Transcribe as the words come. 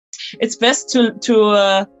it's best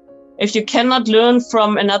to if you cannot learn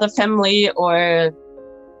from another family or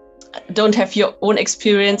don't have your own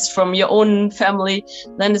experience from your own family,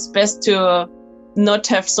 then it's best to not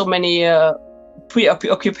have so many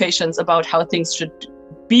preoccupations about how things should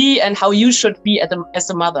be and how you should be as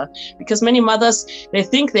a mother. Because many mothers, they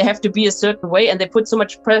think they have to be a certain way and they put so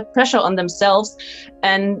much pressure on themselves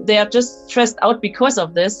and they are just stressed out because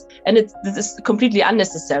of this. And this is completely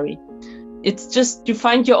unnecessary. It's just you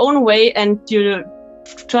find your own way and you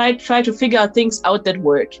try to figure out things out that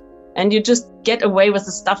work. And you just get away with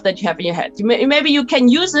the stuff that you have in your head. Maybe you can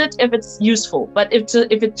use it if it's useful, but if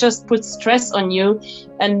it just puts stress on you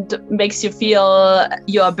and makes you feel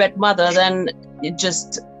you're a bad mother, then you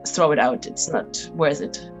just throw it out. It's not worth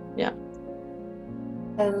it. Yeah.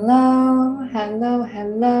 Hello.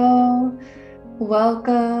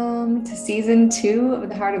 Welcome to season 2 of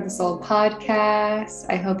the Heart of the Soul podcast.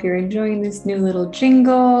 I hope you're enjoying this new little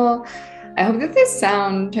jingle. I hope that this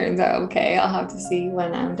sound turns out okay. I'll have to see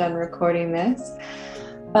when I'm done recording this.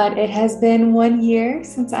 But it has been 1 year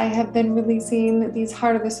since I have been releasing these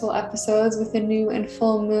Heart of the Soul episodes with the new and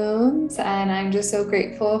full moons. And I'm just so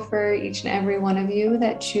grateful for each and every one of you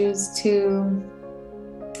that choose to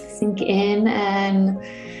sink in and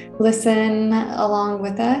listen along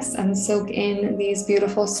with us and soak in these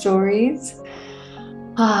beautiful stories.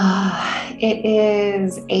 It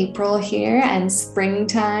is April here and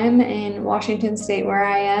springtime in Washington State where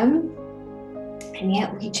I am. And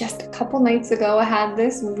yet we just a couple nights ago had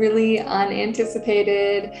this really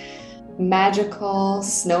unanticipated magical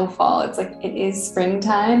snowfall. It's like it is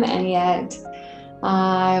springtime, and yet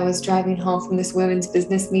I was driving home from this women's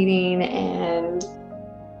business meeting and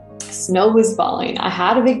snow was falling. I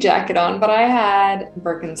had a big jacket on, but I had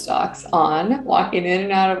Birkenstocks on, walking in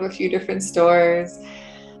and out of a few different stores.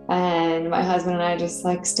 And my husband and I just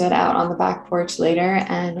stood out on the back porch later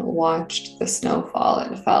and watched the snow fall.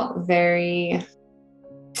 It felt very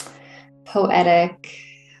poetic.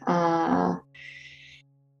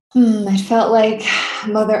 It felt like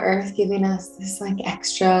Mother Earth giving us this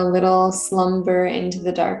extra little slumber into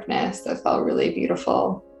the darkness that felt really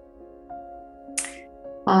beautiful.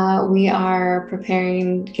 We are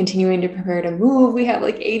continuing to prepare to move. We have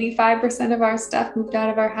 85% of our stuff moved out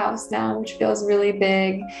of our house now, which feels really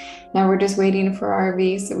big. Now we're just waiting for our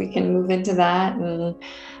RV so we can move into that. And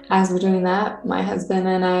as we're doing that, my husband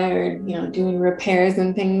and I are, doing repairs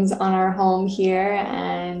and things on our home here.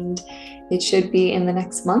 And it should be in the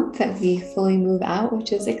next month that we fully move out,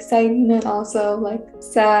 which is exciting and also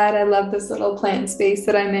sad. I love this little plant space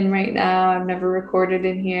that I'm in right now. I've never recorded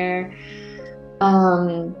in here.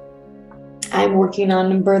 I'm working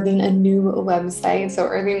on birthing a new website. So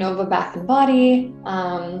Earthing Nova Bath and Body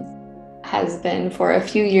has been for a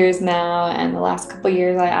few years now. And the last couple of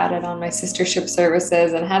years I added on my sistership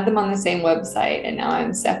services and had them on the same website. And now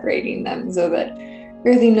I'm separating them so that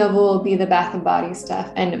Earthing Nova will be the bath and body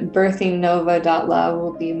stuff and birthingnova.love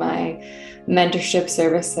will be my mentorship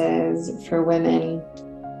services for women.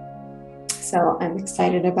 So I'm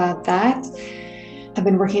excited about that. I've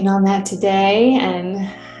been working on that today and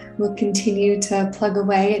will continue to plug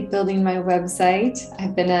away at building my website.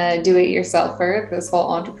 I've been a do-it-yourselfer this whole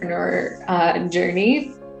entrepreneur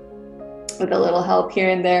journey with a little help here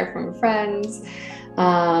and there from friends.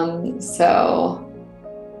 So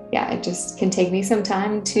yeah, it just can take me some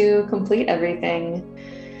time to complete everything.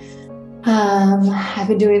 I've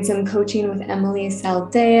been doing some coaching with Emily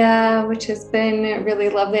Saldea, which has been really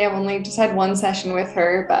lovely. I've only just had one session with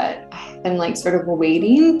her, but I've been sort of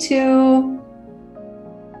waiting to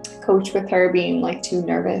coach with her, being too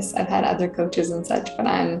nervous. I've had other coaches and such, but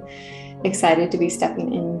I'm excited to be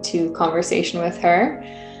stepping into conversation with her.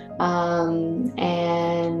 And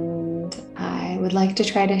I would like to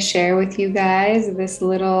try to share with you guys this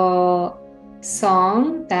little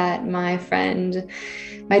song that my friend,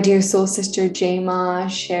 my dear soul sister Jama,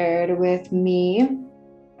 shared with me,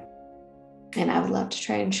 and I would love to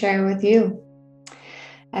try and share with you.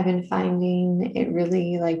 I've been finding it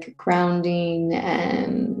really grounding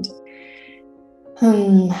and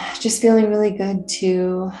just feeling really good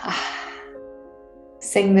to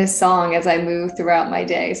sing this song as I move throughout my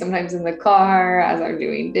day, sometimes in the car, as I'm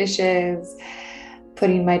doing dishes,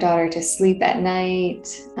 putting my daughter to sleep at night,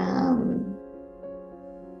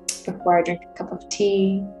 before I drink a cup of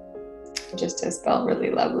tea. It just has felt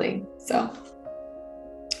really lovely. So,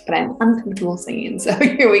 but I'm uncomfortable singing, so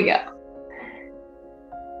here we go.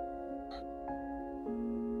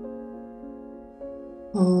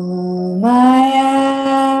 Home I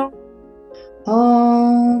am,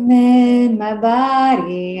 home in my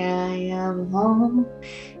body, I am home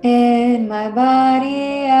in my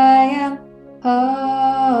body, I am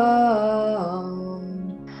home.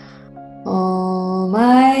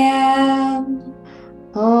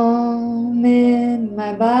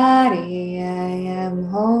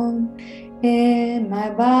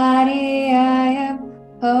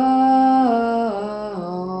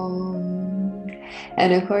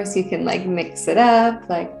 And of course you can like mix it up,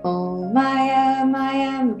 like, oh Maya,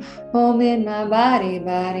 Maya, home in my body,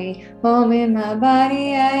 body, home in my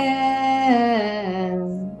body, I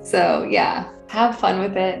am. So yeah, have fun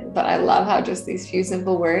with it. But I love how just these few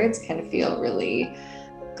simple words can feel really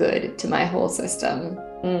good to my whole system.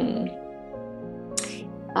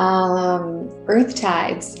 Earth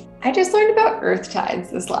tides. I just learned about earth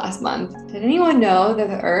tides this last month. Did anyone know that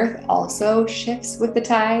the earth also shifts with the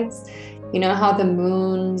tides? You know how the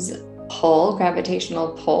moon's pull,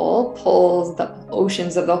 gravitational pull, pulls the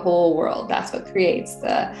oceans of the whole world. That's what creates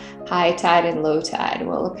the high tide and low tide.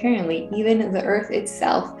 Well, apparently even the earth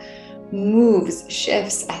itself moves,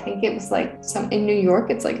 shifts. I think it was like in New York,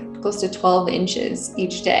 it's like close to 12 inches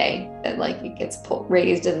each day that like it gets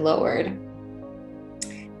raised and lowered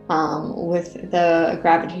with the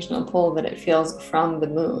gravitational pull that it feels from the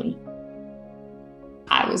moon.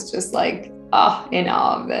 I was just like, in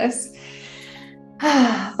awe of this.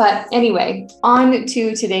 But anyway, on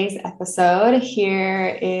to today's episode.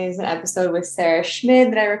 Here is an episode with Sarah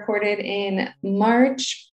Schmid that I recorded in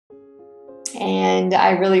March. And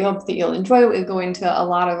I really hope that you'll enjoy it. We go into a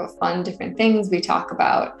lot of fun, different things. We talk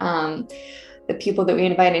about the people that we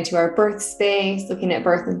invite into our birth space, looking at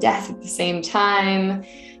birth and death at the same time,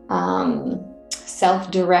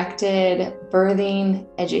 self-directed birthing,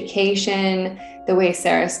 education, the way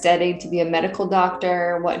Sarah studied to be a medical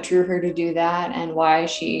doctor, what drew her to do that, and why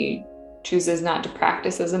she chooses not to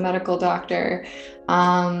practice as a medical doctor.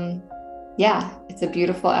 Yeah, it's a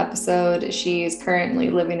beautiful episode. She's currently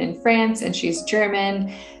living in France and she's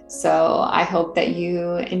German. So I hope that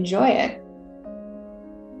you enjoy it.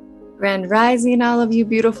 Grand Rising, all of you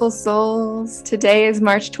beautiful souls. Today is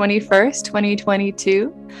March 21st,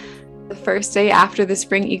 2022, the first day after the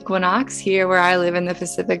spring equinox here where I live in the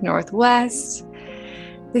Pacific Northwest.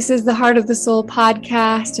 This is the Heart of the Soul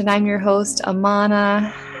podcast, and I'm your host,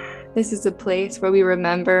 Amana. This is a place where we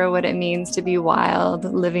remember what it means to be wild,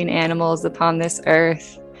 living animals upon this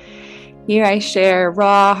earth. Here I share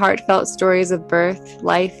raw, heartfelt stories of birth,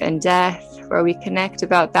 life, and death, where we connect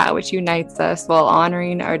about that which unites us while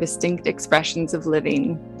honoring our distinct expressions of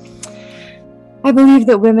living. I believe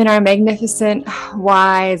that women are magnificent,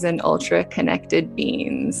 wise, and ultra-connected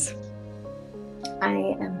beings.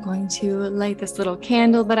 I am going to light this little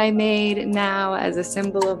candle that I made now as a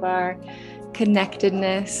symbol of our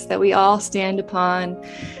connectedness, that we all stand upon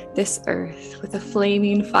this earth with a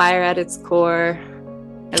flaming fire at its core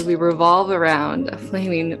as we revolve around a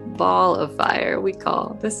flaming ball of fire we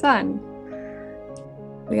call the sun.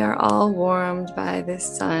 We are all warmed by this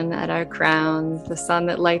sun at our crowns, the sun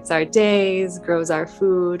that lights our days, grows our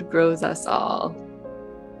food, grows us all.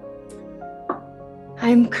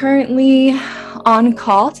 I'm currently on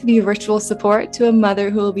call to be virtual support to a mother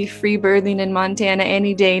who will be free birthing in Montana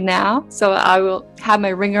any day now. So I will have my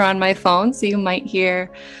ringer on my phone, so you might hear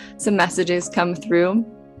some messages come through.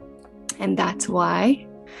 And that's why.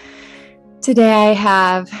 Today I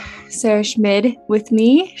have Sarah Schmid with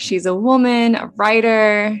me. She's a woman, a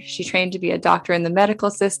writer. She trained to be a doctor in the medical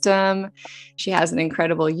system. She has an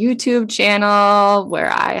incredible YouTube channel where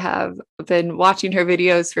I have been watching her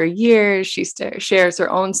videos for years. She shares her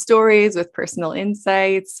own stories with personal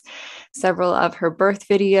insights, several of her birth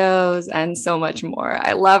videos, and so much more.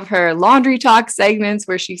 I love her laundry talk segments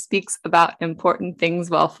where she speaks about important things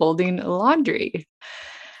while folding laundry.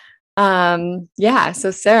 So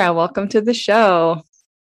Sarah, welcome to the show.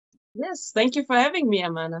 Yes, thank you for having me,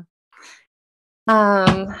 Amanda.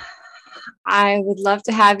 I would love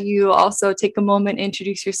to have you also take a moment,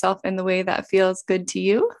 introduce yourself in the way that feels good to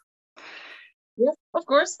you. Yes, of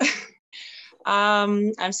course.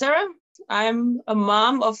 I'm Sarah. I'm a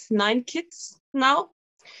mom of 9 kids now.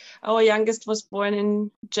 Our youngest was born in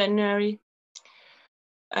January.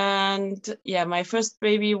 And yeah, my first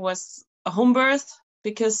baby was a home birth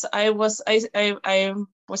because I was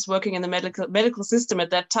working in the medical system at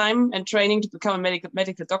that time and training to become a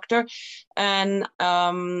medical doctor, and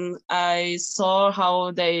I saw how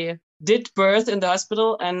they did birth in the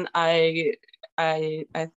hospital, and it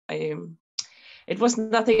was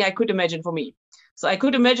nothing I could imagine for me. So I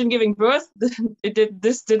could imagine giving birth.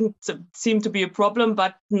 This didn't seem to be a problem,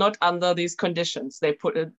 but not under these conditions.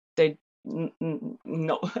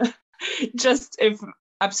 No, just if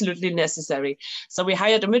absolutely necessary. So we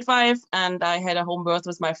hired a midwife, and I had a home birth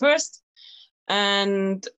with my first,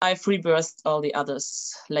 and I free birthed all the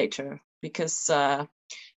others later because I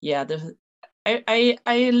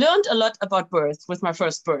learned a lot about birth with my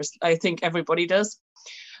first birth. I think everybody does.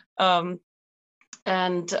 And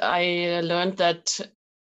I learned that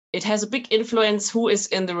it has a big influence who is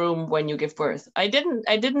in the room when you give birth.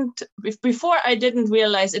 Before I didn't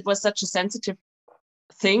realize it was such a sensitive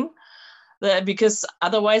thing. Because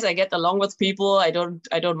otherwise I get along with people. I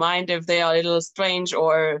don't mind if they are a little strange,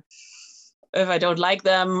 or if I don't like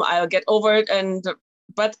them, I'll get over it.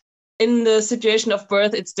 But in the situation of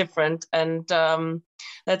birth, it's different. And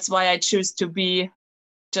that's why I choose to be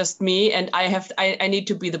just me, and I need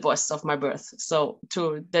to be the boss of my birth. So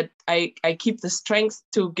I keep the strength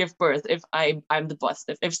to give birth if I'm the boss.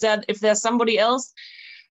 If there's somebody else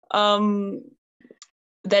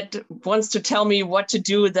that wants to tell me what to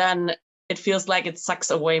do, then it feels like it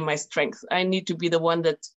sucks away my strength. I need to be the one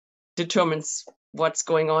that determines what's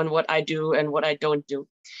going on, what I do and what I don't do.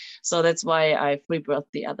 So that's why I free birth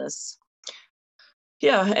the others.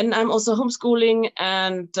 Yeah, and I'm also homeschooling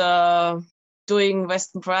and doing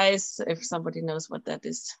Western Price, if somebody knows what that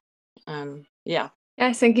is. Yeah.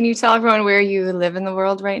 Yes, and can you tell everyone where you live in the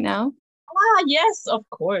world right now? Yes, of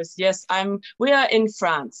course. Yes, we are in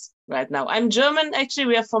France right now. I'm German, actually.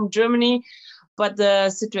 We are from Germany, but the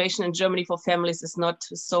situation in Germany for families is not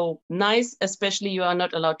so nice. Especially, you are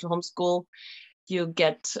not allowed to homeschool. You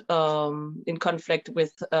get in conflict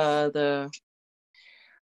with the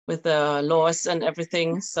laws and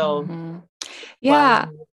everything. So, yeah,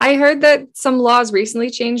 I heard that some laws recently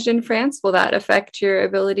changed in France. Will that affect your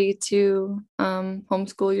ability to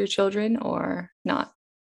homeschool your children or not?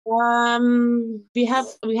 We have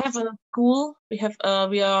a school.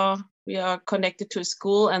 We are connected to a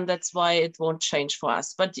school, and that's why it won't change for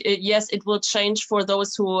us. But yes, it will change for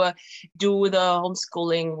those who do the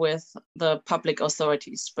homeschooling with the public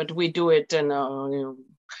authorities. But we do it in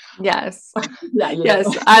Yes. Yeah, yes,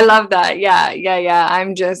 I love that. Yeah.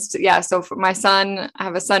 I'm just, so for my son, I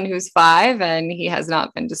have a son who's 5 and he has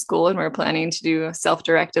not been to school, and we're planning to do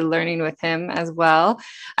self-directed learning with him as well.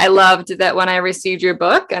 I loved that when I received your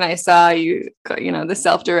book and I saw the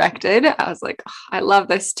self-directed, I was like, oh, I love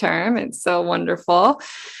this term. It's so wonderful.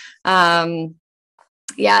 And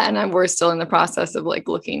we're still in the process of like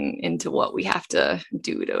looking into what we have to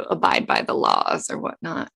do to abide by the laws or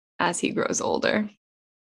whatnot as he grows older.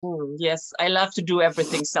 Yes, I love to do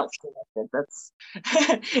everything self-directed.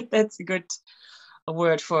 That's a good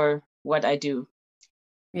word for what I do.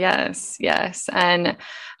 Yes. And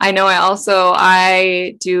I know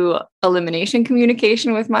I do elimination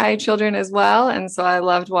communication with my children as well. And so I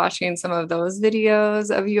loved watching some of those videos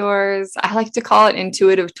of yours. I like to call it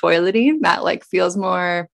intuitive toileting. That like feels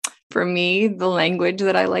more, for me, the language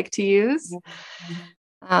that I like to use.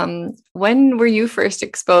 When were you first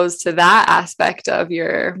exposed to that aspect of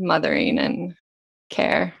your mothering and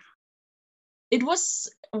care? It was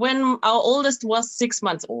when our oldest was 6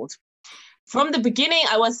 months old. From the beginning,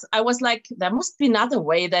 I was like, there must be another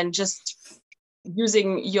way than just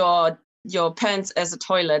using your pants as a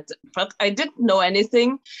toilet. But I didn't know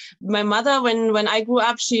anything. My mother, when I grew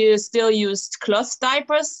up, she still used cloth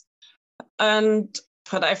diapers,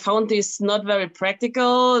 but I found this not very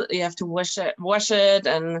practical. You have to wash it,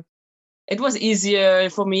 and it was easier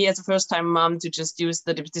for me as a first-time mom to just use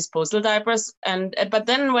the disposal diapers. But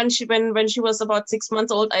then when she was about 6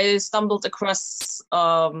 months old, I stumbled across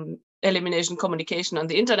elimination communication on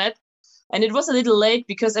the internet, and it was a little late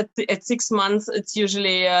because at 6 months it's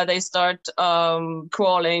usually they start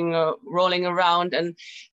crawling, rolling around, and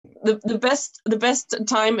the best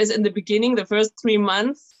time is in the beginning, the first 3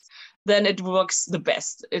 months. Then it works the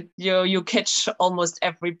best. You catch almost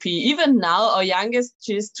every pee. Even now, our youngest,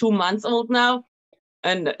 she's 2 months old now,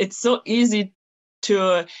 and it's so easy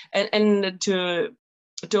to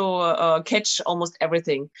catch almost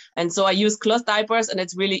everything. And so I use cloth diapers, and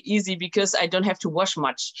it's really easy because I don't have to wash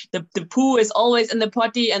much. The poo is always in the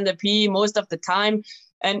potty and the pee most of the time.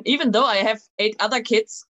 And even though I have 8 other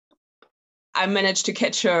kids, I managed to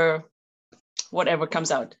catch her whatever comes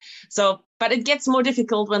out. So, but it gets more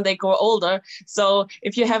difficult when they grow older. So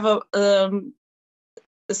if you have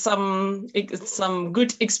some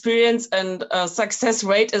good experience and success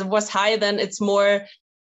rate was high, then it's more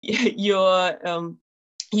you're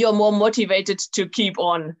more motivated to keep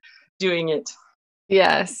on doing it.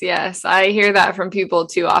 Yes. I hear that from people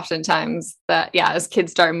too, oftentimes that, as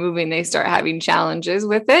kids start moving, they start having challenges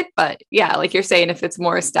with it. But like you're saying, if it's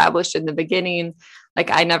more established in the beginning, like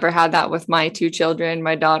I never had that with my 2 children.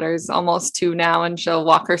 My daughter's almost 2 now, and she'll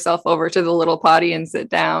walk herself over to the little potty and sit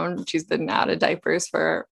down. She's been out of diapers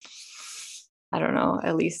for, I don't know,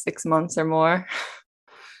 at least 6 months or more.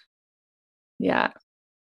 Yeah.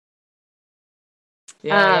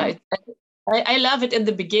 I love it in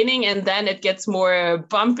the beginning, and then it gets more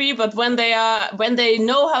bumpy. But when they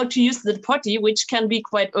know how to use the potty, which can be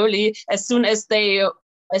quite early, as soon as they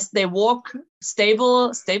walk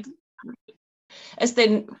stable, as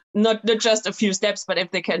they not just a few steps, but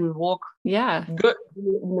if they can walk good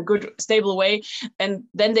in a good stable way, and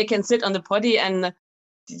then they can sit on the potty, and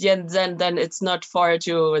then it's not far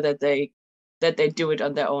to that they do it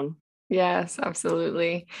on their own. Yes,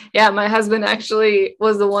 absolutely. Yeah, my husband actually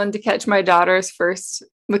was the one to catch my daughter's first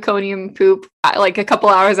meconium poop like a couple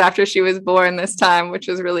hours after she was born this time, which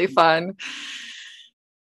was really fun.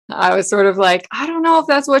 I was sort of like, I don't know if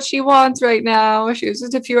that's what she wants right now. She was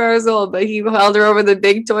just a few hours old, but he held her over the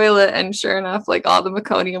big toilet, and sure enough, like all the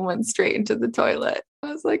meconium went straight into the toilet.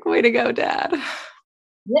 I was like, way to go, Dad.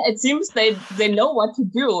 Yeah, it seems they know what to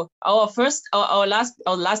do. Our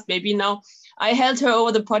last baby now, I held her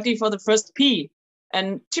over the potty for the first pee,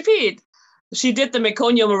 and she peed. She did the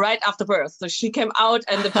meconium right after birth, so she came out,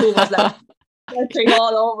 and the poo was like splashing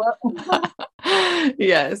all over.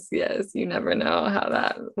 Yes, you never know how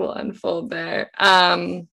that will unfold there.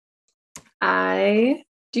 Do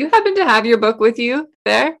you happen to have your book with you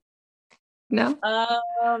there? No?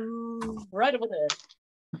 Right over there.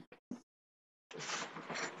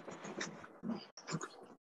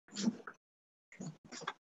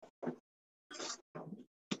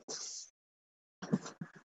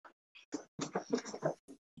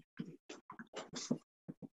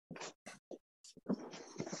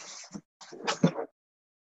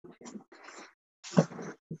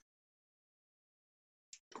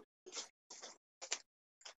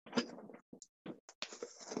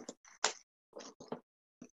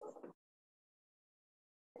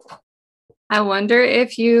 I wonder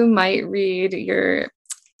if you might read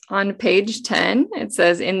on page 10, it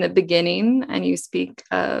says in the beginning, and you speak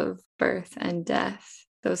of birth and death,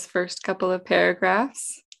 those first couple of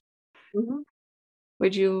paragraphs. Mm-hmm.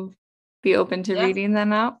 Would you be open to reading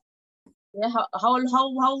them out? Yeah,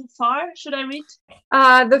 how far should I read?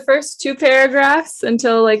 The first 2 paragraphs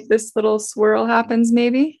until like this little swirl happens,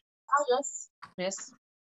 maybe. Oh, yes.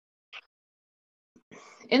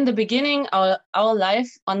 In the beginning, our life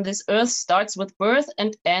on this earth starts with birth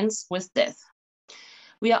and ends with death.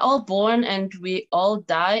 We are all born and we all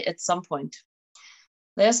die at some point.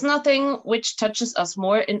 There's nothing which touches us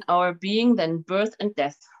more in our being than birth and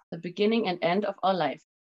death, the beginning and end of our life.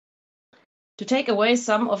 To take away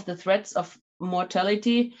some of the threats of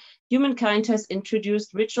mortality, humankind has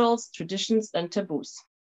introduced rituals, traditions, and taboos.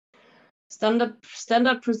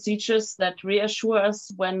 Standard procedures that reassure us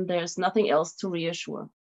when there's nothing else to reassure.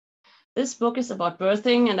 This book is about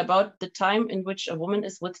birthing and about the time in which a woman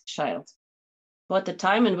is with child, about the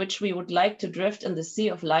time in which we would like to drift in the sea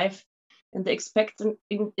of life in the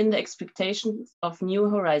expectation of new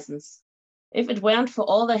horizons, if it weren't for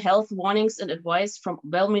all the health warnings and advice from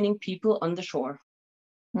well-meaning people on the shore.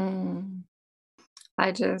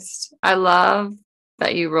 I love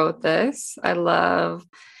that you wrote this. I love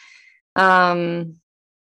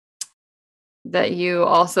that you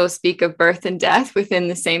also speak of birth and death within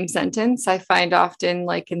the same sentence. I find often,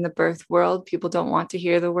 like in the birth world, people don't want to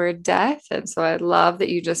hear the word death. And so I love that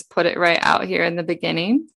you just put it right out here in the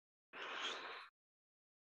beginning.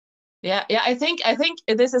 Yeah, I think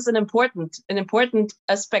this is an important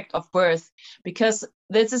aspect of birth, because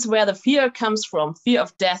this is where the fear comes from, fear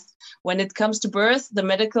of death. When it comes to birth, the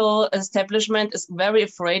medical establishment is very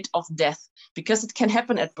afraid of death because it can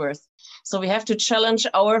happen at birth. So we have to challenge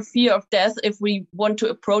our fear of death if we want to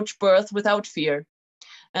approach birth without fear.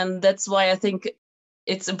 And that's why I think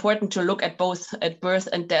it's important to look at both, at birth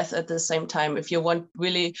and death at the same time. If you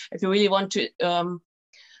really want to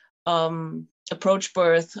approach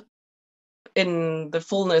birth in the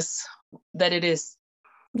fullness that it is.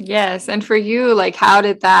 Yes. And for you, like, how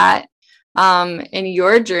did that in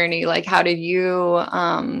your journey, like how did you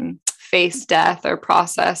face death or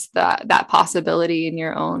process that possibility in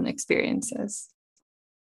your own experiences?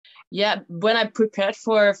 Yeah, when I prepared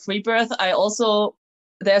for Freebirth,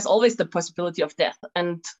 there's always the possibility of death,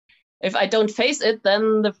 and if I don't face it,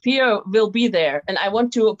 then the fear will be there, and I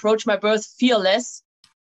want to approach my birth fearless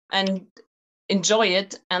and enjoy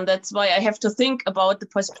it. And that's why I have to think about the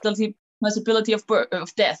possibility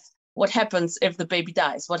of death. What happens if the baby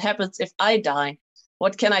dies? What happens if I die?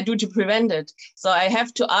 What can I do to prevent it? So I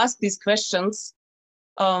have to ask these questions.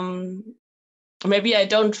 Maybe I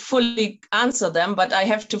don't fully answer them, but I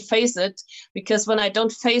have to face it, because when I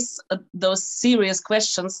don't face those serious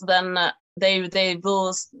questions, then they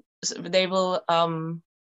will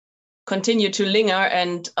continue to linger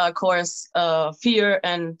and cause fear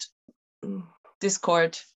and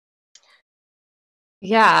discord.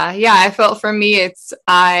 Yeah. I felt for me,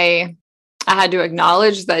 I had to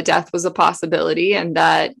acknowledge that death was a possibility, and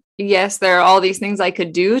that, yes, there are all these things I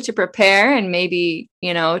could do to prepare and maybe,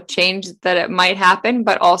 change that it might happen,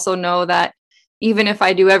 but also know that even if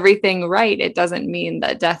I do everything right, it doesn't mean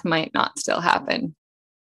that death might not still happen.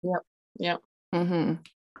 Yep. Yep. Mm-hmm.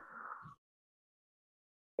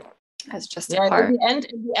 That's just Yeah. a part. In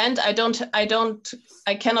the end,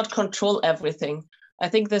 I cannot control everything. I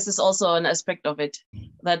think this is also an aspect of it,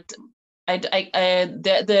 that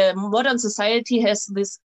the modern society has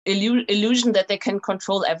this illusion that they can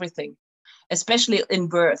control everything, especially in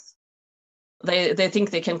birth. They think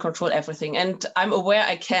they can control everything, and I'm aware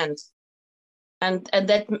I can't. And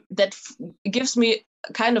that gives me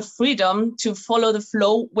kind of freedom to follow the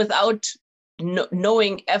flow without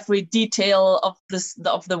knowing every detail of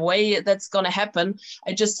the way that's going to happen.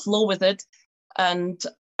 I just flow with it, and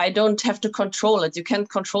I don't have to control it. You can't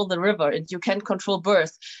control the river, and you can't control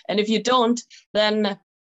birth. And if you don't, then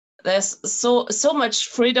there's so much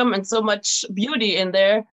freedom and so much beauty in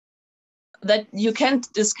there that you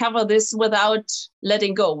can't discover this without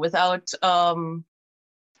letting go, without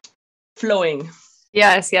flowing.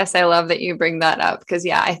 Yes, I love that you bring that up, because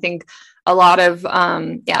I think a lot of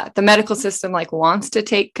the medical system like wants to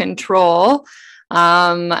take control,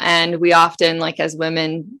 and we often, like as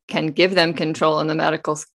women, can give them control in the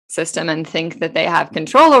medical system and think that they have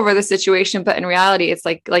control over the situation, but in reality it's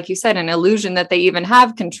like you said, an illusion that they even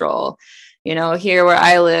have control. Here where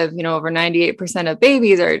I live, over 98% of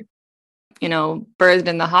babies are birthed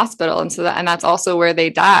in the hospital. And that's also where they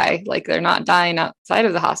die. Like, they're not dying outside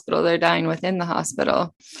of the hospital, they're dying within the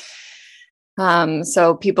hospital.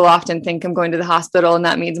 So people often think I'm going to the hospital and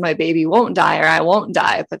that means my baby won't die or I won't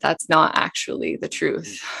die, but that's not actually the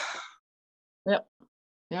truth. Yep.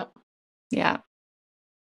 Yeah.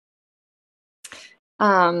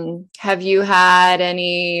 Have you had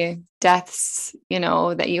any deaths,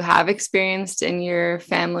 that you have experienced in your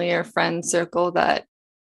family or friend circle that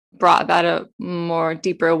brought that a more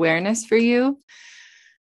deeper awareness for you?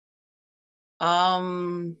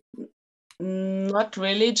 Not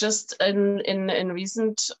really, just in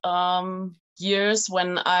recent years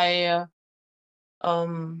when I how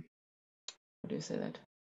do you say that?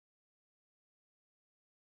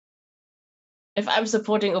 If I'm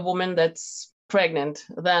supporting a woman that's pregnant,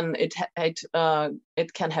 then it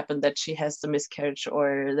can happen that she has the miscarriage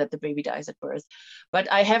or that the baby dies at birth. But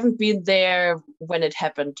I haven't been there when it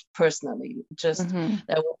happened personally. Just there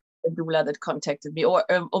was a doula that contacted me, or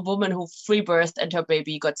a woman who free birthed and her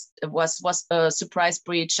baby was a surprise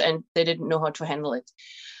breech and they didn't know how to handle it.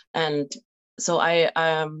 And so I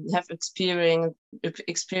have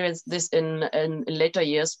experienced this in later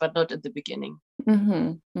years, but not at the beginning.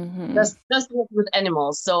 Just with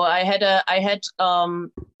animals. So I had a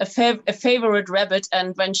favorite rabbit,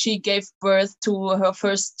 and when she gave birth to her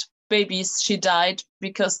first babies, she died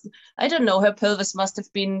because, I don't know, her pelvis must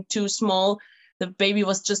have been too small. The baby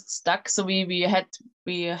was just stuck. So we had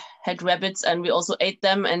rabbits, and we also ate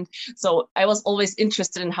them. And so I was always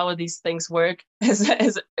interested in how these things work.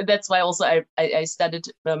 That's why also I studied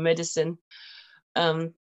medicine.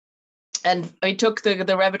 And I took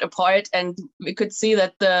the rabbit apart, and we could see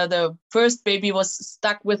that the first baby was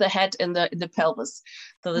stuck with a head in the pelvis.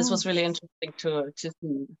 So this was really interesting to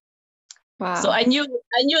see. Wow. So I knew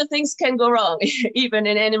things can go wrong, even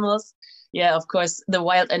in animals. Yeah, of course, the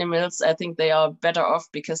wild animals, I think they are better off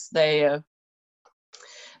because they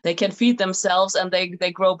can feed themselves, and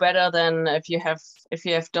they grow better than if you have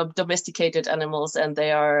domesticated animals, and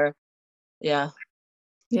they are, yeah.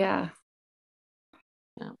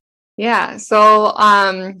 So,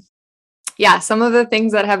 some of the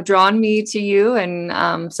things that have drawn me to you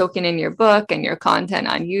and soaking in your book and your content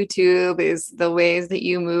on YouTube is the ways that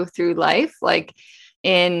you move through life, like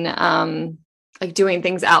in like doing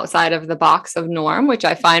things outside of the box of norm, which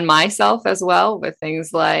I find myself as well with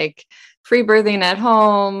things like free birthing at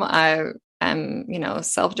home. I'm,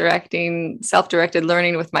 self-directed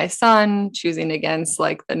learning with my son, choosing against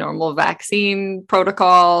like the normal vaccine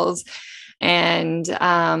protocols. And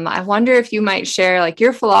I wonder if you might share like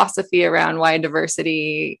your philosophy around why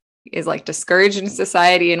diversity is like discouraged in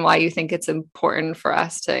society and why you think it's important for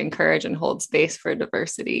us to encourage and hold space for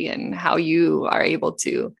diversity, and how you are able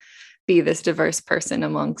to be this diverse person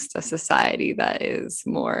amongst a society that is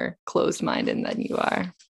more closed-minded than you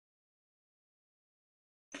are.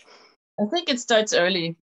 I think it starts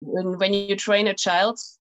early. When you train a child,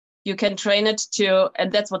 you can train it to,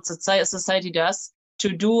 and that's what society does, to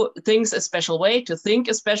do things a special way, to think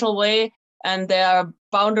a special way, and there are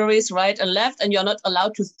boundaries right and left, and you're not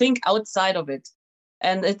allowed to think outside of it.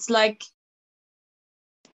 And it's like,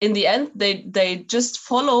 in the end, they just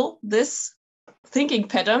follow this thinking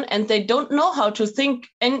pattern, and they don't know how to think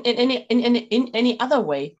in any other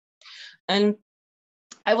way. And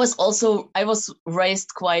I was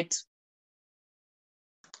raised quite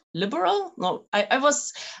liberal. No,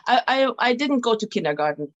 I didn't go to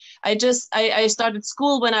kindergarten. I started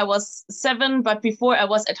school when I was 7, but before I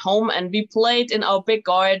was at home and we played in our big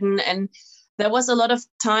garden, and there was a lot of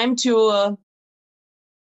time to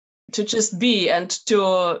just be and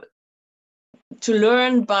to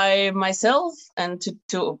learn by myself and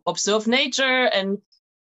to observe nature and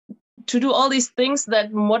to do all these things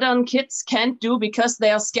that modern kids can't do because they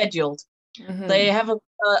are scheduled. Mm-hmm. They have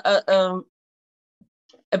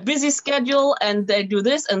a busy schedule and they do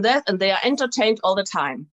this and that and they are entertained all the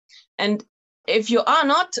time. And if you are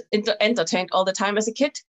not entertained all the time as a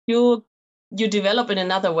kid, you develop in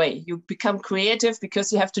another way. You become creative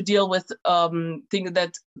because you have to deal with things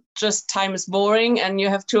that just time is boring, and you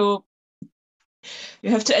have to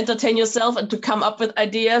entertain yourself and to come up with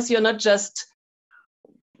ideas. You're not just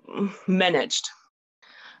managed.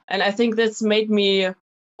 And I think that's made me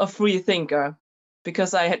a free thinker,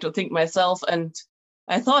 because I had to think myself, and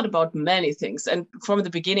I thought about many things. And from the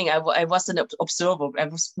beginning, I was an observer.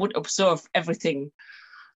 Would observe everything.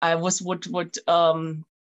 I would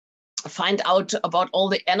find out about all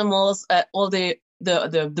the animals, all the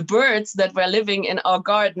birds that were living in our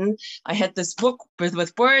garden. I had this book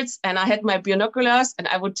with birds, and I had my binoculars, and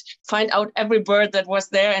I would find out every bird that was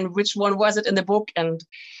there and which one was it in the book. And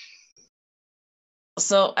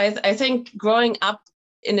so I think growing up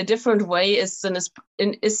in a different way is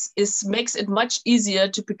makes it much easier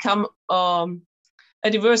to become a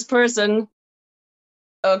diverse person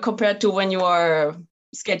compared to when you are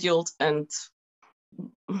scheduled and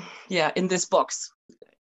in this box.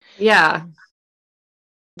 Yeah.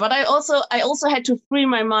 But I also had to free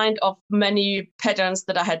my mind of many patterns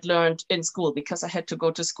that I had learned in school, because I had to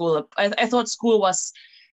go to school. I thought school was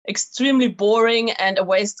extremely boring and a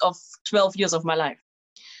waste of 12 years of my life.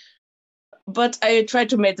 But I tried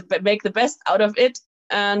to make the best out of it.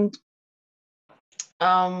 And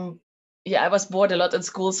I was bored a lot in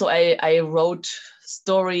school, so I wrote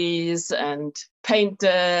stories and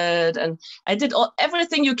painted, and I did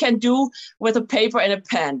everything you can do with a paper and a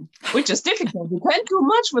pen, which is difficult. You can't do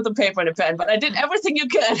much with a paper and a pen, but I did everything you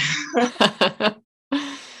can.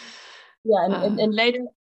 And later,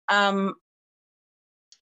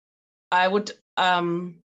 I would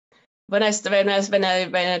when I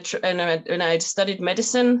studied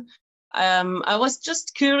medicine, I was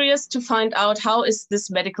just curious to find out how is this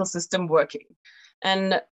medical system working.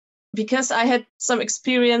 And because I had some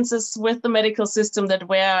experiences with the medical system that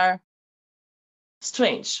were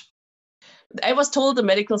strange. I was told the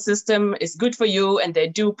medical system is good for you and they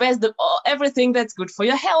do everything that's good for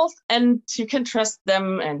your health and you can trust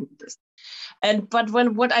them. But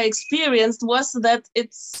what I experienced was that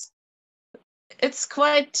it's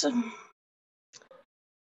quite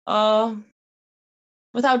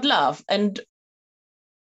without love, and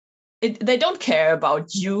they don't care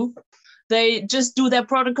about you. They just do their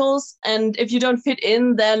protocols, and if you don't fit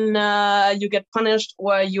in, then you get punished,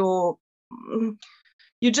 or you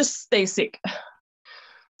just stay sick.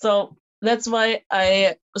 So that's why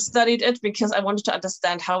I studied it, because I wanted to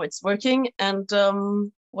understand how it's working and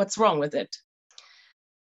what's wrong with it.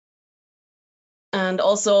 And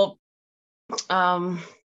also,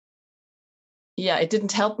 it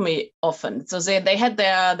didn't help me often. So they had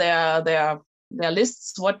their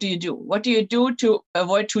lists. What do you do? What do you do to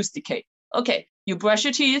avoid tooth decay? Okay, you brush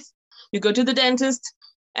your teeth, you go to the dentist,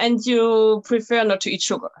 and you prefer not to eat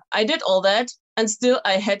sugar. I did all that, and still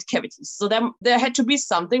I had cavities. So there had to be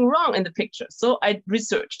something wrong in the picture. So I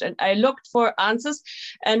researched and I looked for answers,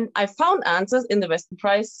 and I found answers in the Western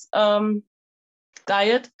Price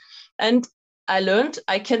diet, and I learned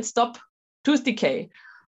I can stop tooth decay.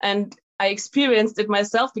 And I experienced it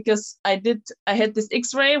myself, because I had this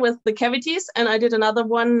X-ray with the cavities, and I did another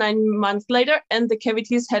one 9 months later, and the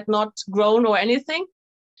cavities had not grown or anything.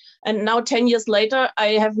 And now 10 years later,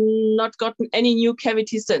 I have not gotten any new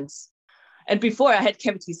cavities since. And before I had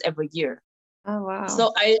cavities every year. Oh, wow.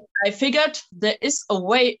 So I figured there is a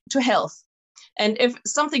way to health. And if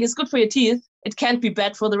something is good for your teeth, it can't be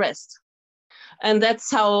bad for the rest. And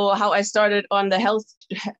that's how I started on the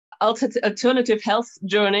alternative health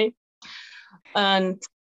journey. And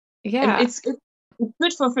it's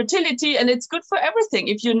good for fertility, and it's good for everything.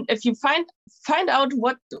 If you find out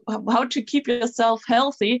how to keep yourself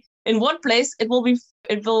healthy in one place, it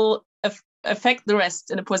will affect the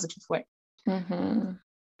rest in a positive way. Mm-hmm.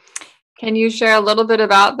 Can you share a little bit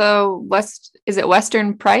about is it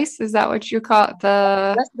Western Price? Is that what you call it?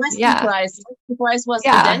 Western Price. Western Price was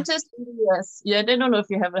a dentist in the US. Yeah, I don't know if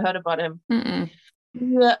you haven't heard about him. Mm-mm.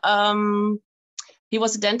 He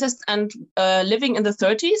was a dentist and living in the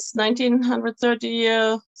 30s,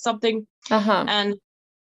 1930 something. Uh-huh. And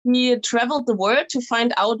he traveled the world to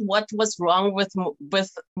find out what was wrong with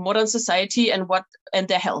modern society and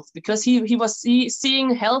their health, because he was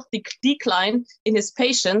seeing health decline in his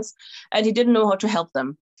patients, and he didn't know how to help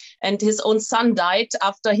them. And his own son died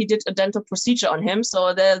after he did a dental procedure on him.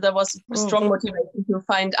 So there was strong motivation to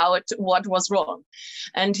find out what was wrong.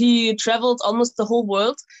 And he traveled almost the whole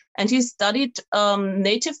world, and he studied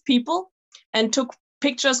native people and took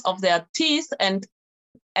pictures of their teeth and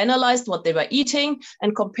analyzed what they were eating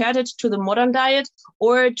and compared it to the modern diet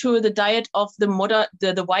or to the diet of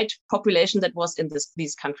the white population that was in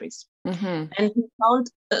these countries. Mm-hmm. And he found,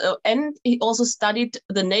 and he also studied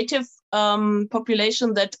the native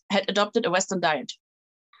population that had adopted a Western diet.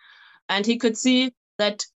 And he could see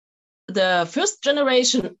that the first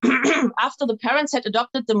generation, after the parents had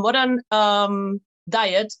adopted the modern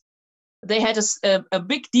diet, they had a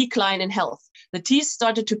big decline in health. The teeth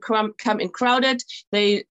started to come in crowded.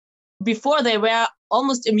 Before they were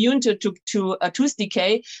almost immune to a tooth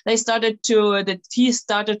decay, the teeth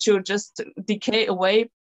started to just decay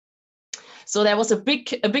away. So there was a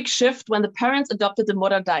big shift when the parents adopted the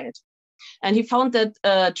modern diet. And he found that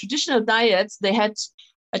traditional diets, they had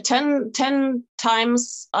a 10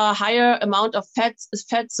 times higher amount of fat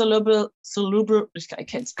soluble, I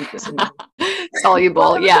can't speak this in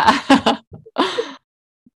soluble, yeah.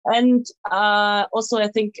 And also I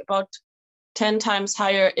think about 10 times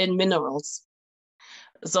higher in minerals.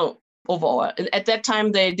 So overall, at that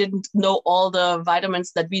time, they didn't know all the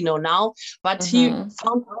vitamins that we know now, but he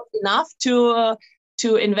found out enough to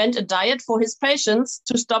invent a diet for his patients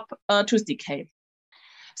to stop tooth decay.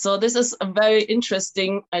 So this is a very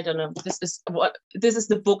interesting, I don't know, this is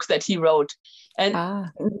the book that he wrote, and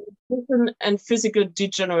nutrition and physical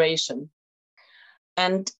degeneration.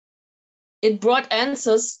 And it brought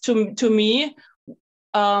answers to me.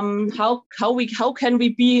 How can we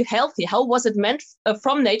be healthy? How was it meant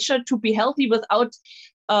from nature to be healthy without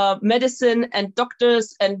medicine and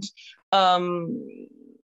doctors and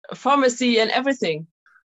pharmacy and everything?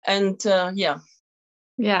 And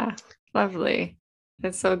yeah, lovely.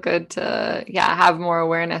 It's so good to have more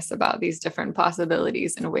awareness about these different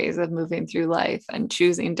possibilities and ways of moving through life and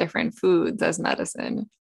choosing different foods as medicine.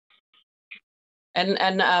 And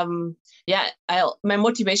my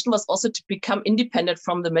motivation was also to become independent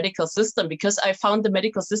from the medical system, because I found the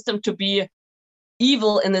medical system to be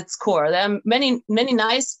evil in its core. There are many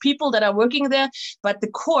nice people that are working there, but the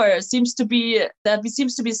core seems to be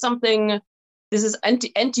something. This is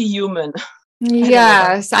anti-human.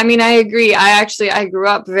 Yes. I mean, I agree. I grew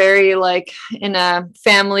up very in a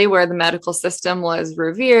family where the medical system was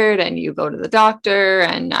revered and you go to the doctor,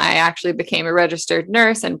 and I actually became a registered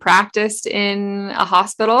nurse and practiced in a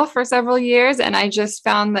hospital for several years. And I just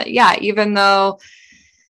found that, even though,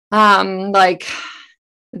 they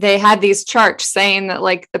had these charts saying that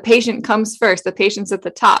the patient comes first, the patient's at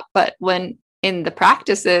the top, but when in the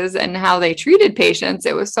practices and how they treated patients,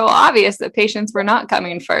 it was so obvious that patients were not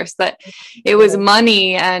coming first, that it was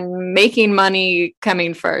money and making money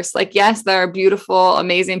coming first. Yes, there are beautiful,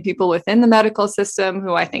 amazing people within the medical system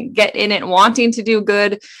who I think get in it wanting to do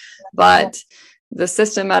good, but the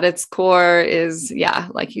system at its core is,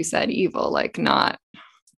 like you said, evil, not.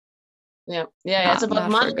 It's about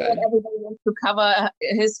money. Everybody wants to cover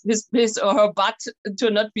his or her butt to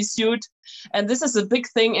not be sued, and this is a big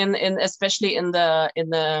thing in especially in the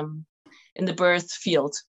birth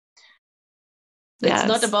field. It's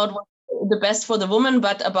not about what's the best for the woman,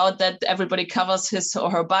 but about that everybody covers his or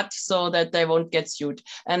her butt so that they won't get sued,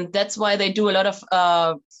 and that's why they do a lot of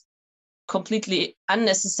completely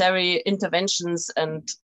unnecessary interventions and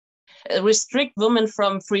restrict women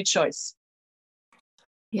from free choice.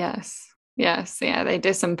 Yes. Yeah. They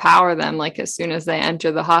disempower them as soon as they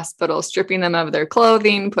enter the hospital, stripping them of their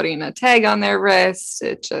clothing, putting a tag on their wrist.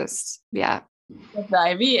 It just, Put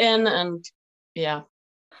the IV in, and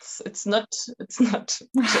it's not the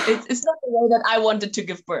way that I wanted to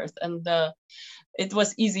give birth. And it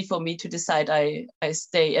was easy for me to decide I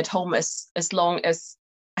stay at home as long as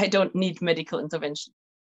I don't need medical intervention.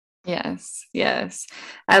 Yes.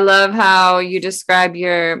 I love how you describe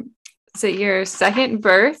your second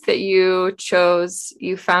birth that you chose.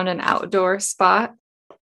 You found an outdoor spot.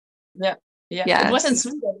 Yeah. It was in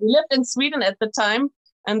Sweden. We lived in Sweden at the time,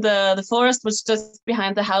 and the forest was just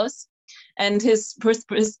behind the house. And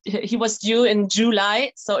he was due in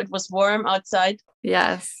July, so it was warm outside.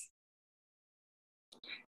 Yes.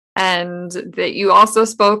 And that you also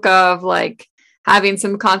spoke of having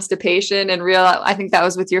some constipation and I think that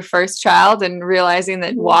was with your first child, and realizing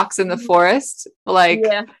that walks in the forest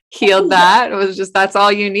healed that. It was just, that's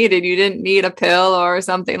all you needed. You didn't need a pill or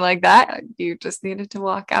something like that. You just needed to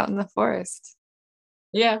walk out in the forest.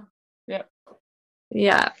 Yeah. Yeah.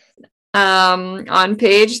 Yeah. On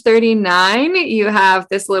page 39, you have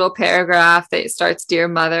this little paragraph that starts, "Dear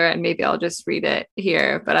Mother," and maybe I'll just read it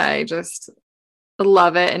here, but I just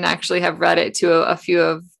love it and actually have read it to a few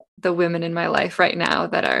of the women in my life right now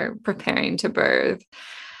that are preparing to birth.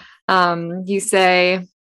 You say,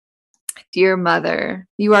 "Dear Mother,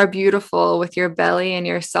 you are beautiful with your belly and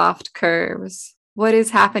your soft curves. What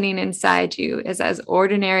is happening inside you is as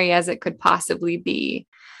ordinary as it could possibly be,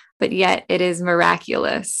 but yet it is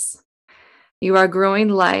miraculous. You are growing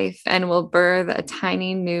life and will birth a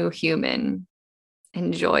tiny new human.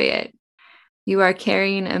 Enjoy it. You are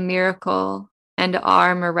carrying a miracle and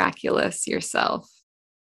are miraculous yourself."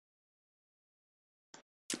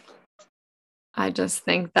 I just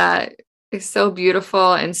think that is so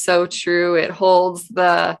beautiful and so true. It holds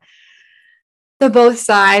the both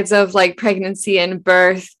sides of like pregnancy and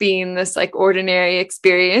birth being this like ordinary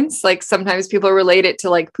experience. Like sometimes people relate it to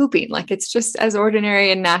like pooping, like it's just as ordinary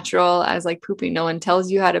and natural as like pooping. No one tells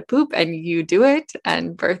you how to poop and you do it,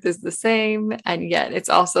 and birth is the same. And yet it's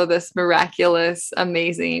also this miraculous,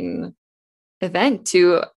 amazing event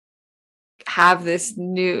to have this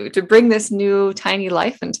new, to bring this new tiny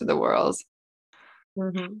life into the world.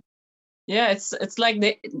 Mm-hmm. Yeah, it's like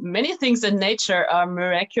many things in nature are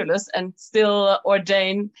miraculous and still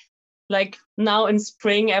ordained. Like now in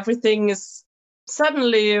spring, everything is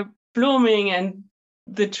suddenly blooming, and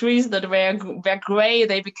the trees that were gray,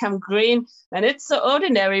 they become green, and it's so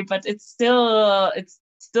ordinary, but it's still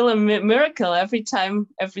a miracle every time,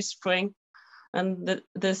 every spring. And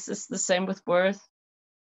this is the same with birth.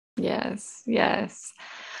 Yes, yes.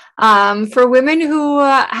 For women who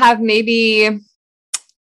have maybe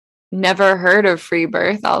never heard of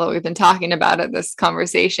Freebirth, although we've been talking about it this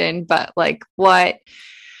conversation, but like what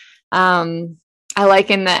I like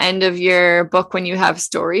in the end of your book when you have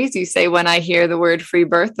stories, you say, "When I hear the word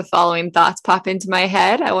Freebirth, the following thoughts pop into my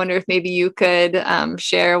head." I wonder if maybe you could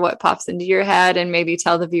share what pops into your head and maybe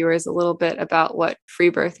tell the viewers a little bit about what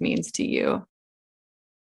Freebirth means to you.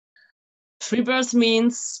 Freebirth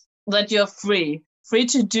means that you're free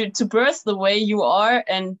to birth the way you are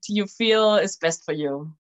and you feel is best for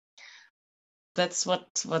you. That's what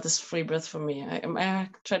is free birth for me. I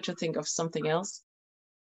try to think of something else.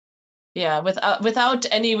 Yeah, without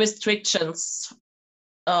any restrictions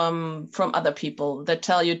from other people that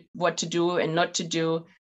tell you what to do and not to do,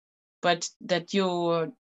 but that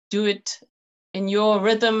you do it in your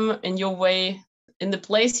rhythm, in your way, in the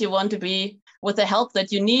place you want to be, with the help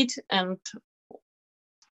that you need, and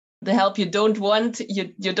the help you don't want,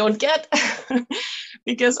 you don't get.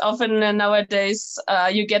 Because often nowadays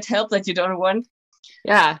you get help that you don't want.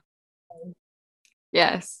 Yeah.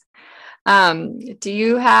 Yes. Do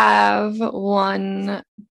you have one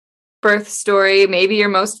birth story, maybe your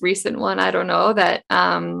most recent one, I don't know, that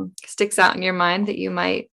sticks out in your mind that you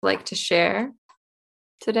might like to share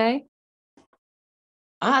today?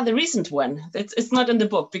 The recent one. It's not in the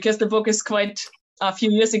book because the book is quite a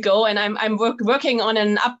few years ago, and I'm working on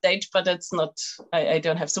an update, but it's not. I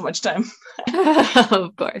don't have so much time.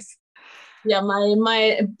 Of course. Yeah,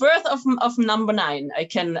 my birth of number 9. I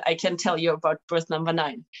can tell you about birth number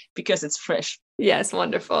 9 because it's fresh. Yes,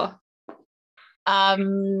 wonderful.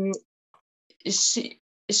 She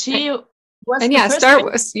was, and yeah,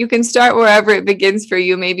 you can start wherever it begins for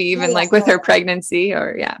you, maybe even with her pregnancy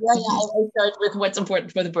or yeah. I'll start with what's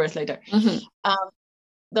important for the birth later. Mm-hmm.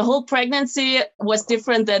 The whole pregnancy was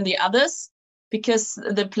different than the others because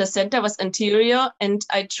the placenta was anterior, and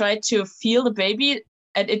I tried to feel the baby,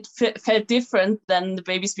 and it felt different than the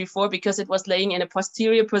babies before because it was laying in a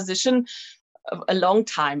posterior position a long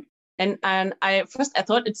time. And I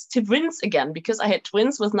thought it's twins again because I had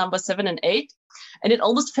twins with number 7 and 8, and it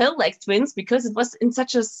almost felt like twins because it was in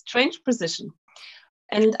such a strange position.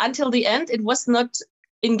 And until the end, it was not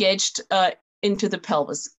engaged into the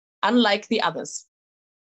pelvis, unlike the others.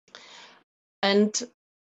 And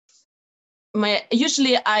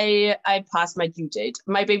usually I pass my due date.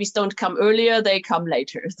 My babies don't come earlier, they come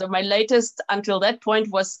later. So my latest until that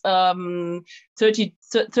point was 13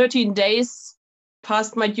 days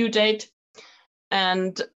past my due date.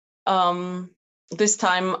 And this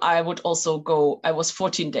time I would also go, I was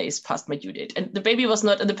 14 days past my due date. And the baby was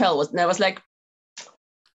not in the pelvis. And I was like,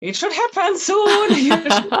 it should happen soon. You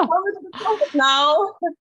should come into the pelvis now.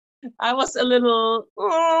 I was a little...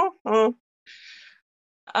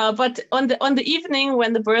 but on the evening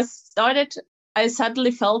when the birth started, I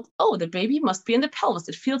suddenly felt, oh, the baby must be in the pelvis.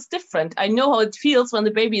 It feels different. I know how it feels when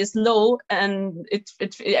the baby is low, and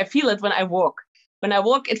I feel it when I walk. When I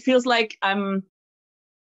walk, it feels like I'm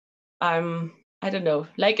I don't know,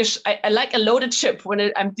 like like a loaded ship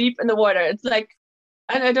when I'm deep in the water. It's like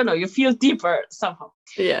And I don't know, you feel deeper somehow.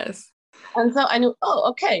 Yes. And so I knew, oh,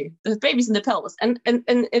 okay, the baby's in the pelvis. And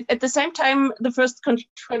at the same time, the first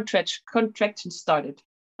contraction started.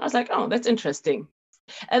 I was like, oh, that's interesting.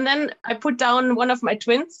 And then I put down one of my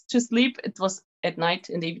twins to sleep. It was at night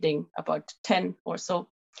in the evening, about 10 or so.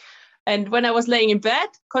 And when I was laying in bed,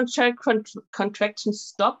 contraction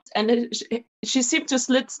stopped, and she seemed to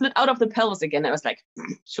slid out of the pelvis again. I was like,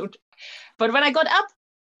 shoot. But when I got up,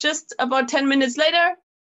 just about 10 minutes later,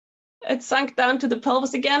 it sunk down to the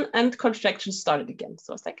pelvis again, and contraction started again.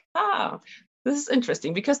 So I was like, this is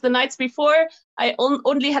interesting, because the nights before, I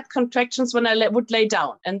only had contractions when I would lay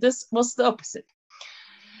down, and this was the opposite.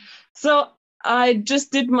 So I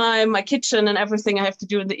just did my kitchen and everything I have to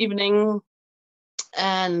do in the evening,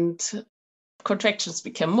 and contractions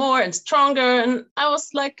became more and stronger. And I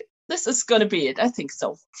was like, this is going to be it. I think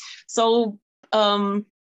so. So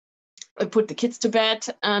I put the kids to bed,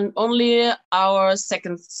 and only our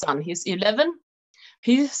second son, he's 11,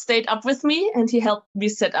 he stayed up with me, and he helped me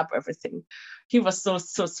set up everything. He was so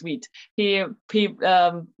sweet. He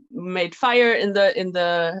made fire in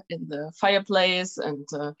the fireplace, and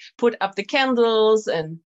put up the candles,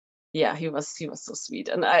 and yeah, he was so sweet.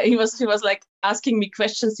 And he was like asking me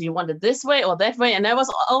questions. Do you want it this way or that way? And I was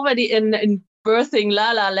already in birthing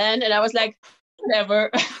la la land, and I was like, whatever,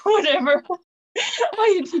 whatever.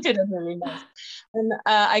 Oh, he did it really nice. And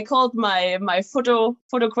I called my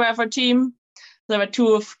photographer team. There were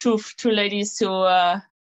two ladies who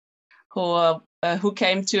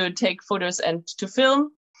came to take photos and to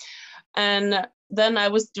film. And then I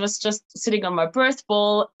was just sitting on my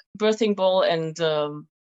birthing ball, and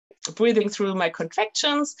breathing through my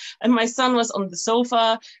contractions. And my son was on the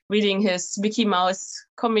sofa reading his Mickey Mouse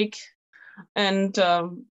comic. And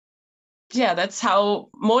that's how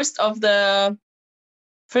most of the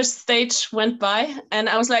first stage went by. And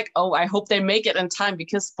I was like, oh, I hope they make it in time,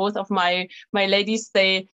 because both of my ladies,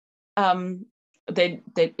 it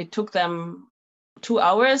took them 2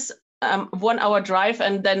 hours, 1 hour drive,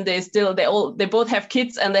 and then they both have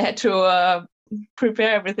kids, and they had to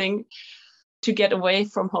prepare everything to get away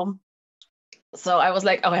from home. So I was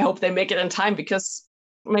like, oh, I hope they make it in time, because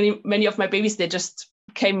many of my babies, they just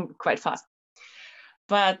came quite fast.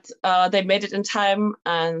 But they made it in time,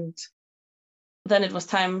 and then it was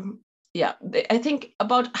time. Yeah, I think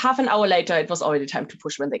about half an hour later, it was already time to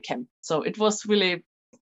push when they came. So it was really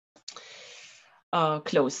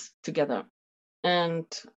close together. And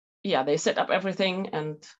yeah, they set up everything,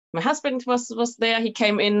 and my husband was there. He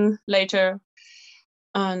came in later.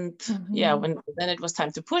 And then it was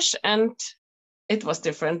time to push, and it was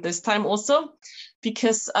different this time also,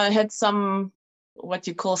 because I had some what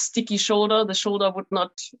you call sticky shoulder. The shoulder would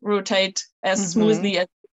not rotate as smoothly as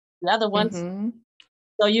the other ones.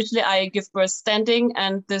 So usually I give birth standing,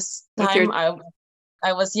 and this time I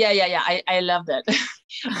was I love that.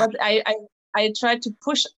 But I tried to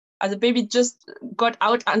push. The baby just got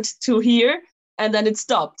out until here, and then it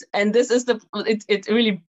stopped. And this is it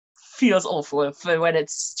really feels awful when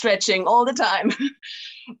it's stretching all the time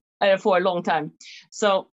for a long time.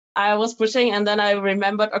 So I was pushing, and then I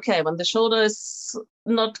remembered, okay, when the shoulder is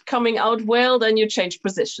not coming out well, then you change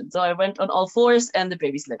position. So I went on all fours, and the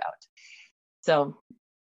baby slid out. So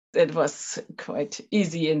it was quite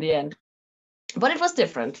easy in the end, but it was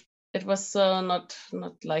different. It was not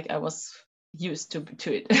like I was used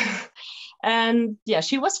to it. And yeah,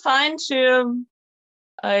 she was fine.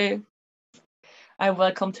 I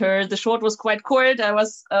welcomed her. The short was quite short. I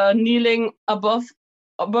was kneeling above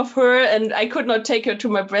her, and I could not take her to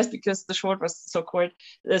my breast because the short was so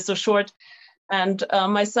short. And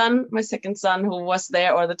my second son, who was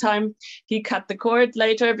there all the time, he cut the cord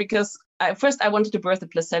later, because first I wanted to birth the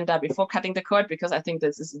placenta before cutting the cord, because I think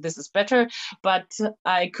this is better. But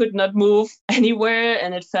I could not move anywhere,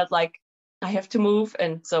 and it felt like I have to move,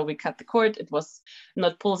 and so we cut the cord. It was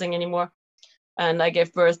not pulsing anymore. And I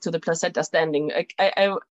gave birth to the placenta standing.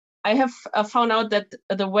 I have found out that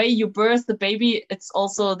the way you birth the baby, it's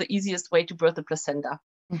also the easiest way to birth the placenta.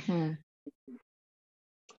 And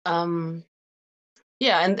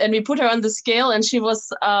we put her on the scale, and she was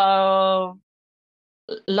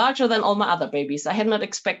larger than all my other babies. I had not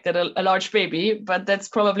expected a large baby, but that's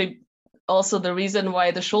probably also the reason why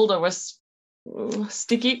the shoulder was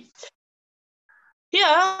sticky.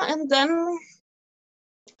 Yeah, and then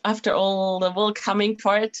after all the welcoming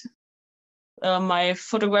part, my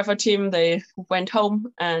photographer team, they went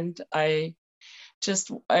home, and I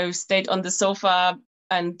stayed on the sofa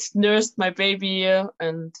and nursed my baby,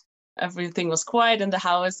 and everything was quiet in the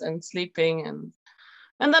house and sleeping.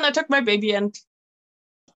 And then I took my baby, and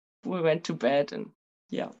we went to bed. And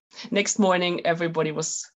yeah, next morning everybody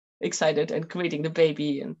was excited and greeting the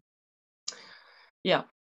baby. And yeah.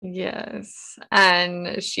 Yes.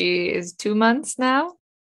 And she is 2 months now?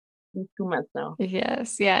 2 months now.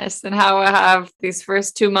 Yes, yes. And how have these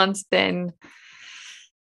first 2 months been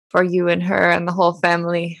for you and her and the whole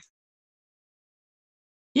family?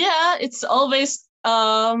 Yeah, it's always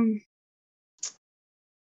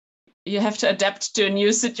you have to adapt to a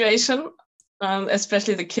new situation,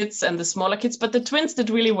 especially the kids and the smaller kids. But the twins did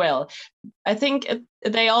really well. I think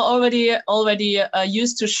they are already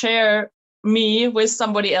used to share me with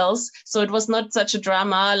somebody else, so it was not such a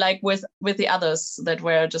drama like with the others that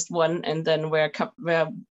were just one, and then where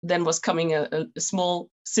then was coming a small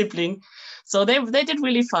sibling. So they did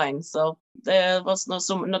really fine. So there was not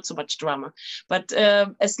so much drama. But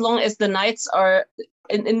as long as the nights are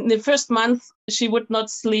in the first month, she would not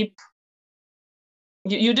sleep.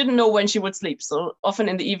 You didn't know when she would sleep. So often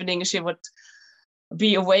in the evening she would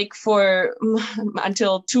be awake for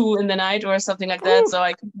until 2 in the night or something like that. So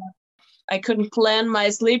I couldn't plan my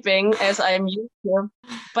sleeping as I'm used to.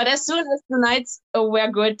 But as soon as the nights were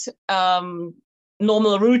good,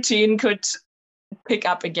 normal routine could pick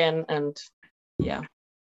up again. And yeah.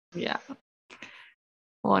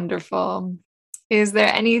 Wonderful. Is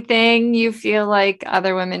there anything you feel like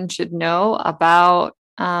other women should know about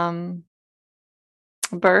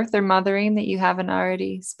birth or mothering that you haven't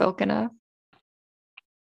already spoken of?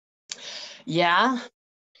 Yeah,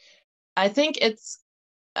 I think it's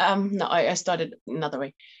no, I started another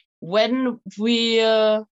way. When we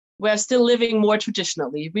were still living more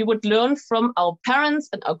traditionally, we would learn from our parents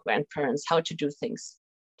and our grandparents how to do things.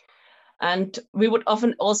 And we would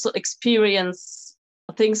often also experience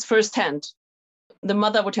things firsthand. The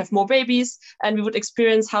mother would have more babies, and we would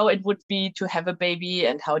experience how it would be to have a baby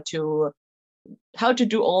and how to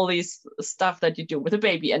do all these stuff that you do with a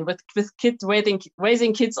baby and with kids,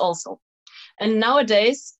 raising kids also. And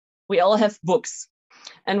nowadays we all have books,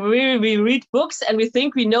 and we read books and we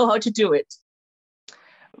think we know how to do it,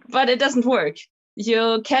 but it doesn't work.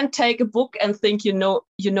 You can't take a book and think you know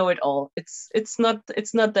it all. It's not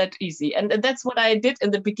that easy, and that's what I did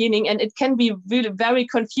in the beginning. And it can be really very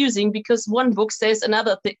confusing because one book says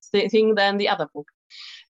another thing than the other book.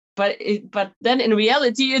 But then in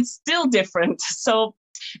reality it's still different. So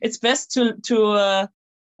it's best to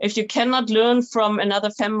if you cannot learn from another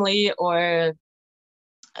family or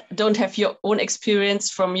don't have your own experience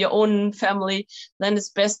from your own family, then it's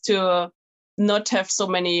best to not have so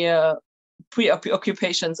many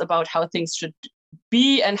preoccupations about how things should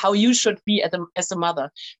be and how you should be as a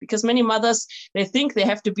mother. Because many mothers, they think they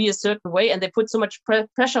have to be a certain way, and they put so much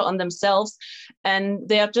pressure on themselves, and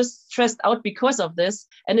they are just stressed out because of this.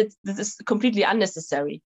 And this is completely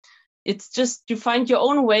unnecessary. It's just you find your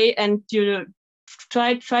own way and you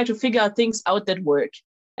try to figure things out that work,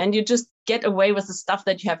 and you just get away with the stuff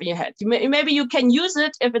that you have in your head. Maybe you can use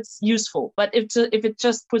it if it's useful, but if it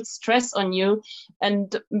just puts stress on you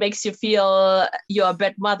and makes you feel you're a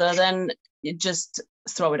bad mother, then you just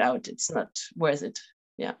throw it out. It's not worth it.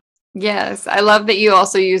 Yeah. Yes. I love that you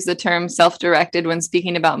also use the term self-directed when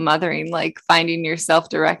speaking about mothering, like finding your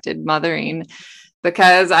self-directed mothering,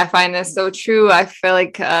 because I find this so true. I feel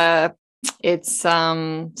like it's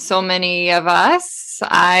so many of us,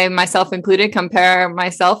 I myself included, compare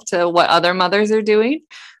myself to what other mothers are doing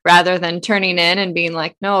rather than turning in and being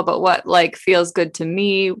like, no, but what like feels good to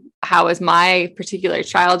me? How is my particular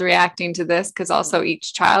child reacting to this? Because also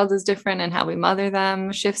each child is different, and how we mother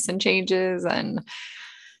them shifts and changes. And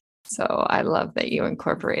so I love that you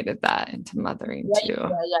incorporated that into mothering too.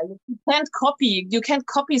 Yeah. You can't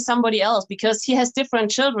copy somebody else because he has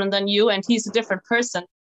different children than you, and he's a different person.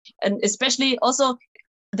 And especially also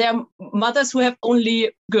there are mothers who have only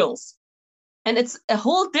girls, and it's a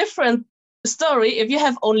whole different story if you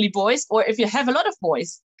have only boys or if you have a lot of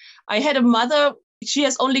boys. I had a mother, she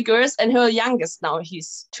has only girls, and her youngest, now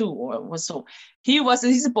he's 2 or so,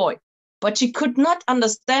 he's a boy, but she could not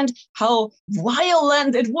understand how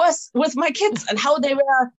violent it was with my kids and how they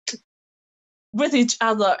were with each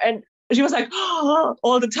other. And she was like, oh,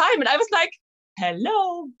 all the time. And I was like,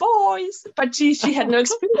 hello, boys. But she had no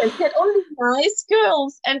experience. She had only nice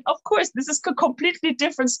girls. And of course, this is a completely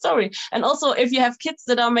different story. And also, if you have kids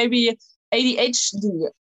that are maybe ADHD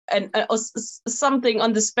and something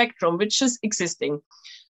on the spectrum, which is existing,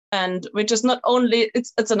 and which is not only,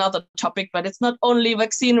 it's another topic, but it's not only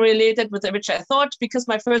vaccine related, with which I thought, because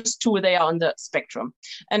my first 2, they are on the spectrum.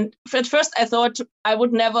 And at first I thought I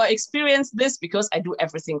would never experience this because I do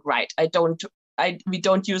everything right. We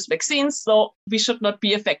don't use vaccines, so we should not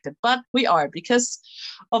be affected. But we are, because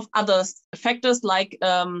of other factors like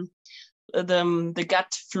the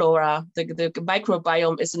gut flora, the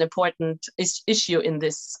microbiome is an important issue in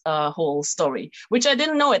this whole story, which I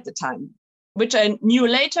didn't know at the time, which I knew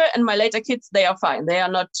later. And my later kids, they are fine. They are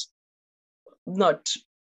not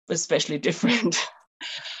especially different.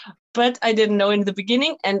 But I didn't know in the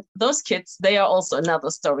beginning. And those kids, they are also another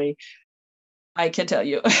story, I can tell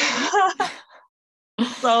you.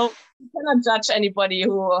 So you cannot judge anybody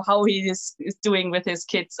how he is doing with his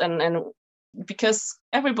kids, and because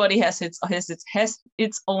everybody has its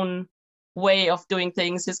own way of doing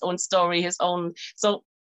things, his own story, his own. So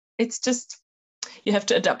it's just, you have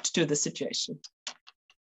to adapt to the situation.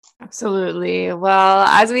 Absolutely. Well,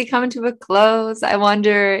 as we come to a close, I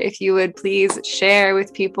wonder if you would please share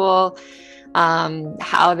with people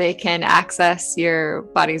how they can access your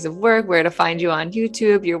bodies of work, where to find you on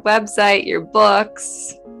YouTube, your website, your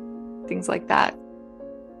books, things like that.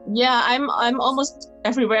 Yeah, I'm almost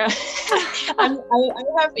everywhere. I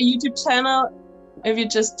have a YouTube channel. If you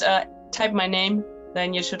just type my name,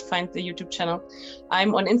 then you should find the YouTube channel.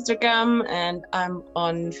 I'm on Instagram, and I'm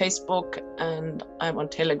on Facebook, and I'm on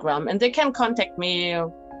Telegram. And they can contact me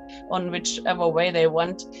on whichever way they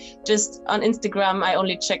want. Just on Instagram, I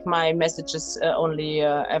only check my messages only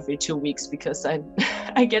every 2 weeks, because I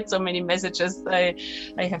get so many messages. I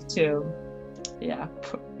have to,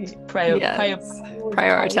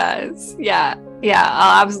 prioritize. Yeah,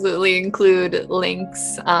 I'll absolutely include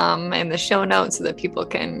links in the show notes so that people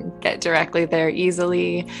can get directly there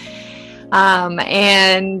easily.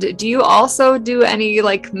 And do you also do any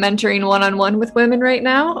like mentoring one-on-one with women right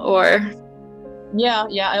now, or? Yeah.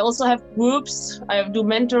 I also have groups. I do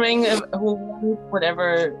mentoring who want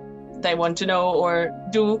whatever they want to know or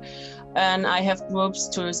do. And I have groups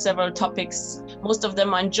to several topics. Most of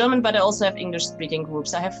them are in German, but I also have English-speaking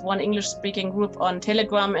groups. I have one English-speaking group on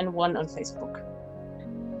Telegram and one on Facebook.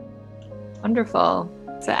 Wonderful.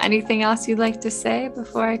 Is there anything else you'd like to say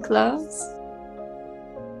before I close?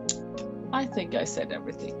 I think I said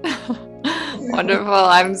everything. Wonderful.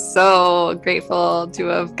 I'm so grateful to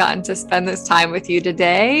have gotten to spend this time with you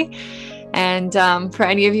today. And for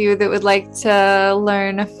any of you that would like to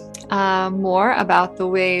learn more about the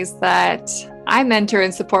ways that I mentor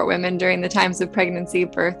and support women during the times of pregnancy,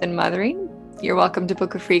 birth, and mothering, you're welcome to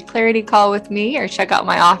book a free clarity call with me or check out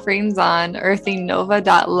my offerings on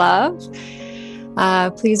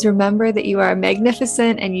earthingnova.love. Please remember that you are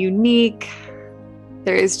magnificent and unique.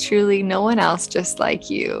 There is truly no one else just like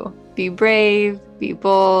you. Be brave, be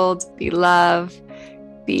bold, be love,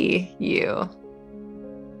 be you.